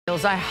Are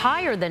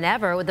higher than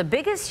ever, with the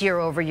biggest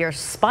year-over-year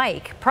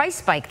price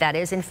spike that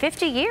is, in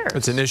 50 years.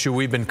 It's an issue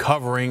we've been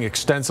covering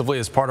extensively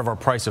as part of our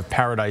Price of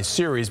Paradise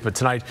series, but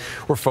tonight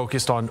we're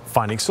focused on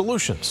finding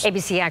solutions.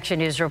 ABC Action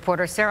News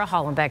reporter Sarah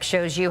Hollenbeck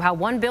shows you how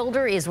one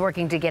builder is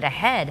working to get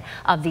ahead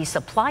of the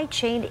supply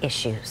chain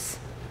issues.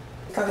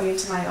 Coming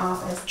into my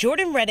office.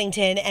 Jordan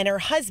Reddington and her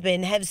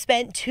husband have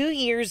spent 2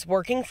 years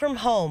working from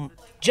home,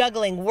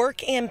 juggling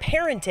work and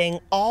parenting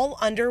all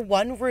under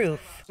one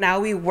roof. Now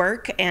we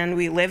work and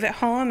we live at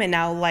home, and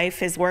now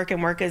life is work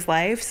and work is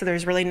life, so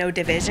there's really no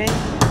division.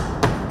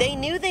 They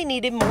knew they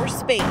needed more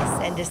space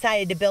and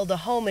decided to build a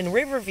home in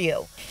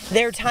Riverview.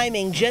 Their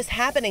timing just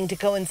happening to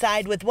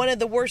coincide with one of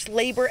the worst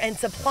labor and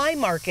supply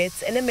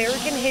markets in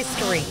American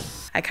history.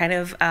 I kind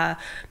of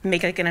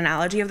make like an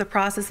analogy of the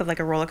process of like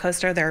a roller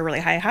coaster. There are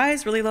really high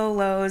highs, really low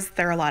lows.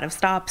 There are a lot of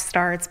stops,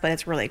 starts, but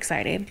it's really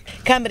exciting.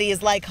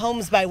 Companies like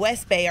Homes by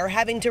West Bay are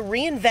having to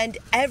reinvent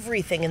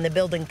everything in the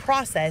building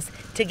process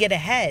to get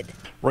ahead.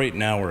 Right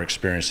now we're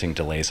experiencing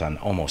delays on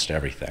almost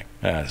everything.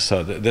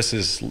 So this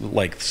is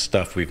like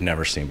stuff we've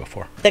never seen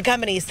before. The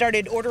company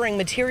started ordering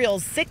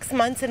materials 6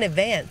 months in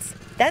advance.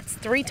 That's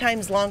 3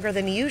 times longer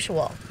than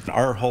usual.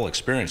 Our whole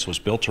experience was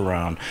built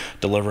around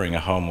delivering a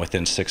home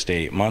within 6 to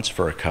 8 months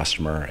for a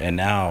customer, and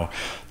now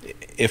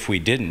if we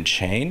didn't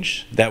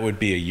change, that would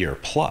be a year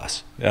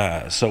plus.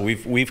 So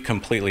we've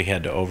completely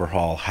had to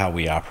overhaul how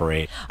we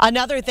operate.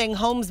 Another thing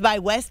Homes by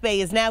West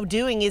Bay is now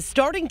doing is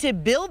starting to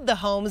build the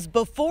homes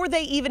before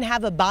they even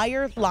have a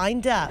buyer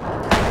lined up.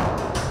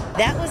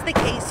 That was the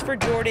case for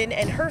Jordan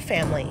and her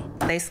family.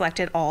 They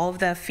selected all of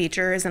the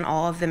features and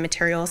all of the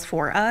materials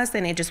for us,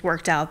 and it just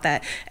worked out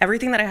that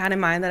everything that I had in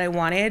mind that I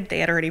wanted, they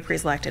had already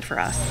pre-selected for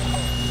us.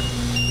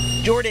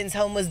 Jordan's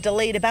home was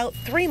delayed about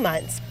 3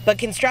 months, but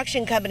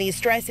construction companies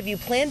stress if you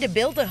plan to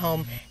build a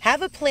home,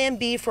 have a plan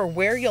B for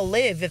where you'll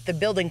live if the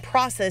building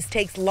process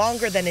takes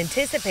longer than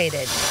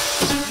anticipated.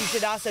 You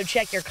should also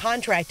check your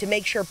contract to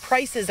make sure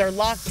prices are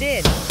locked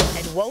in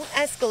and won't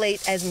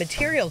escalate as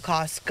material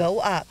costs go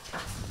up.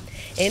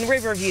 In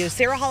Riverview,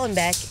 Sarah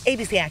Hollenbeck,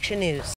 ABC Action News.